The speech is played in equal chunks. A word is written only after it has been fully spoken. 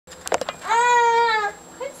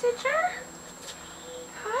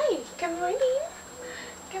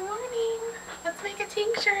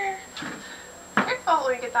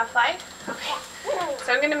before you get that fly? Okay.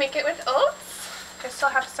 So I'm going to make it with oats. I still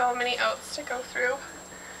have so many oats to go through.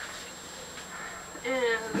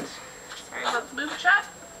 And, sorry about the boob shot.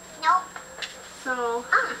 Nope. So,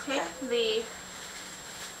 I take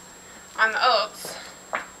on the oats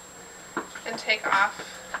and take off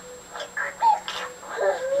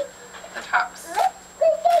the tops.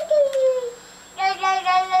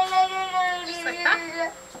 Just like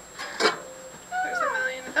that. There's a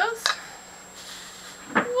million of those.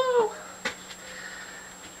 Whoa!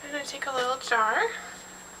 And I take a little jar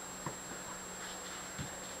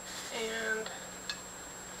and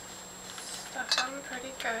stuff them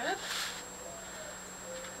pretty good.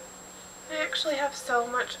 I actually have so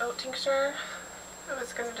much oat tincture. I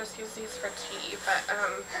was going to just use these for tea, but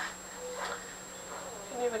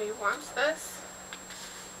if anybody wants this,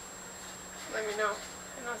 let me know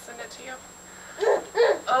and I'll send it to you.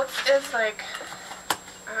 Oats is like,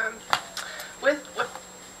 with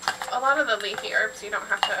a lot of the leafy herbs, you don't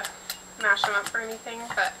have to mash them up or anything,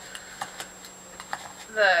 but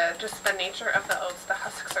just the nature of the oats, the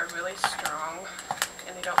husks are really strong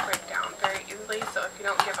and they don't break down very easily, so if you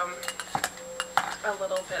don't give them a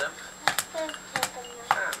little bit of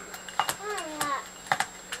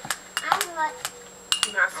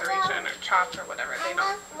maceration or chopped or whatever, they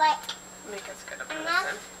don't make as good of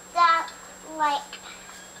medicine.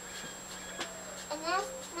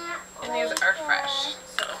 And these are fresh,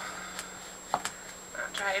 so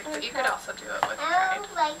not dried, but you could also do it with dried.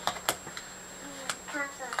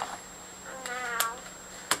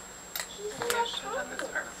 Maybe I should have done this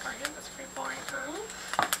part beforehand. That's pretty boring,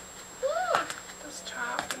 huh? Just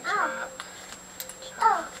chop and chop,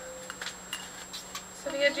 chop.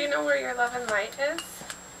 Sophia, do you know where your love and light is?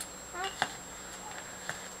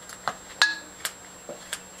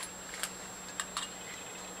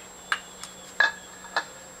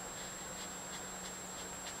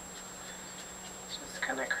 Just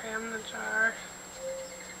kind of cram the jar.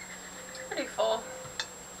 Pretty full,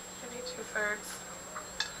 maybe 2/3.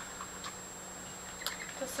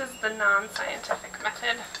 This is the non-scientific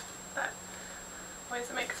method that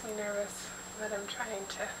always makes me nervous that I'm trying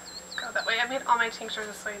to go that way. I made all my tinctures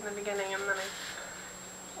this way in the beginning, and then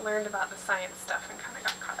I learned about the science stuff and kind of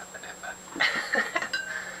got caught up in it. But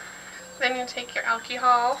then you take your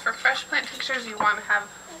alcohol. For fresh plant tinctures, you want to have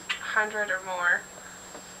 100 or more,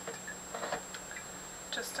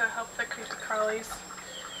 just to help the creepy crawlies,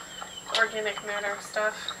 organic matter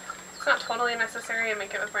stuff. It's not totally necessary. I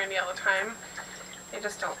make it with brandy all the time. They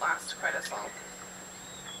just don't last quite as long.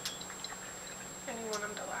 And you want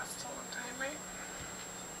them to last a long time, right?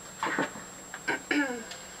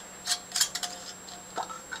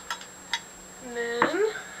 And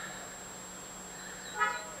then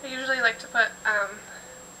I usually like to put a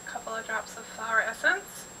couple of drops of flower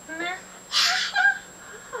essence in there.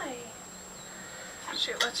 Hi.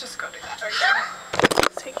 Shoot, let's just go do that right now.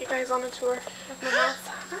 Let's take you guys on a tour of my house.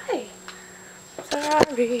 Hi.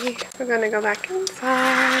 Sorry. We're gonna go back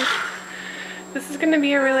inside. This is gonna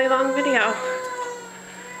be a really long video.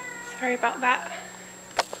 Sorry about that.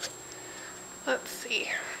 Let's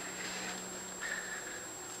see.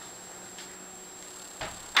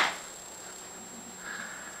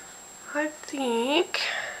 I think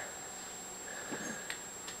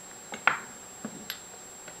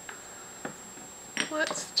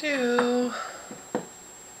let's do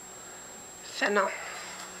fennel,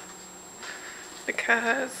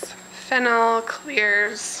 because fennel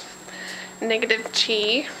clears negative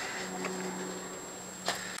chi.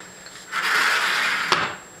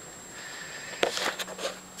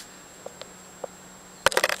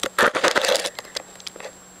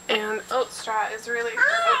 And oat straw is really,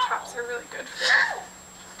 oat tops are really good for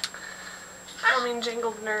calming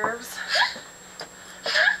jangled nerves.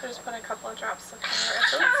 I just put a couple of drops of flower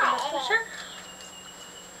essence in the tincture.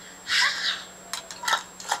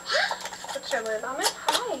 Put your lid on it.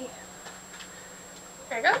 Hi.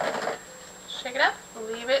 There you go. Shake it up.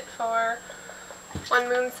 Leave it for 1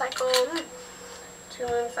 moon cycle, 2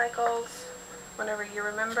 moon cycles, whenever you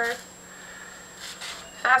remember.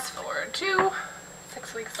 Fast forward to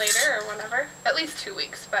 6 weeks later or whatever. At least 2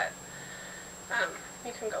 weeks, but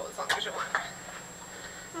you can go as long as you want.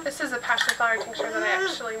 This is a passion flower tincture that I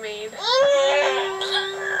actually made.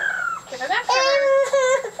 Give it back to her.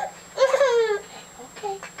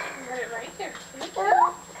 Okay. Put it right here. Thank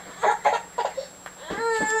you.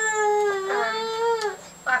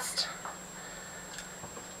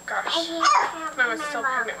 I was still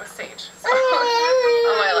pregnant with Sage, so a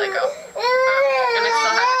while ago, and I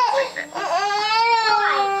still haven't saved it.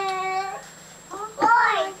 Oh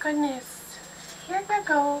my goodness, here you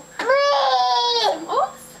go. Some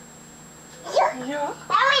oats? Yeah.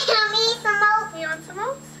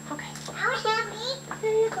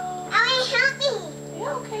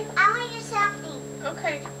 Okay. I want to do something.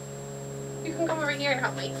 Okay. You can come over here and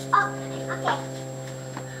help me. Oh,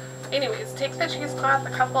 okay. Anyways, take the cheesecloth, a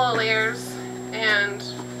couple of layers, and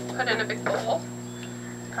put in a big bowl.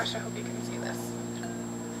 Gosh, I hope you can see this.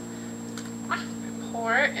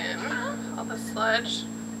 Pour in all the sludge.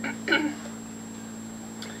 And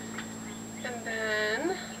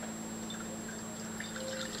then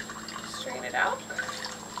strain it out.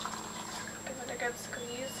 Give it a good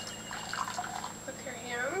squeeze with your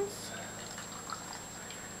hands.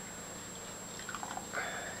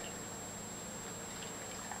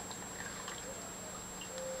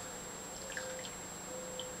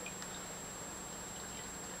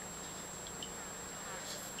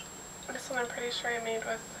 This one I'm pretty sure I made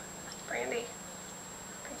with brandy. You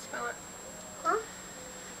can smell it. Huh?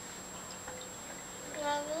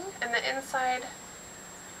 Brandy? And the inside,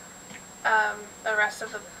 the rest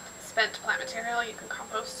of the spent plant material you can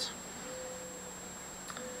compost.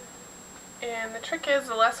 And the trick is,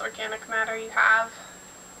 the less organic matter you have,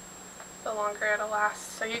 the longer it'll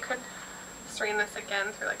last. So you could strain this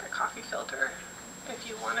again through like a coffee filter if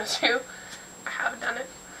you wanted to. I have done it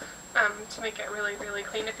to make it really, really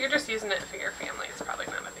clean. If you're just using it for your family, it's probably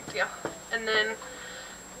not a big deal. And then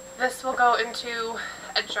this will go into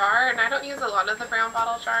a jar, and I don't use a lot of the brown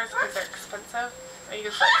bottle jars because they're expensive. I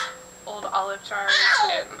use like old olive jars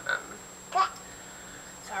and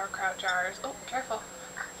sauerkraut jars. Oh, careful.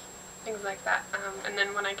 Things like that. And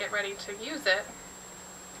then when I get ready to use it,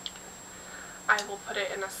 I will put it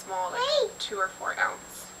in a small, like 2 or 4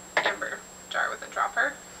 ounce amber jar with a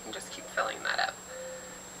dropper and just keep filling that up.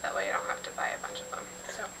 That way I don't have to buy a bunch of them.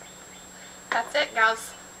 So that's it,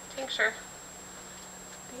 gals. Tincture.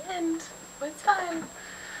 The end. It was fun.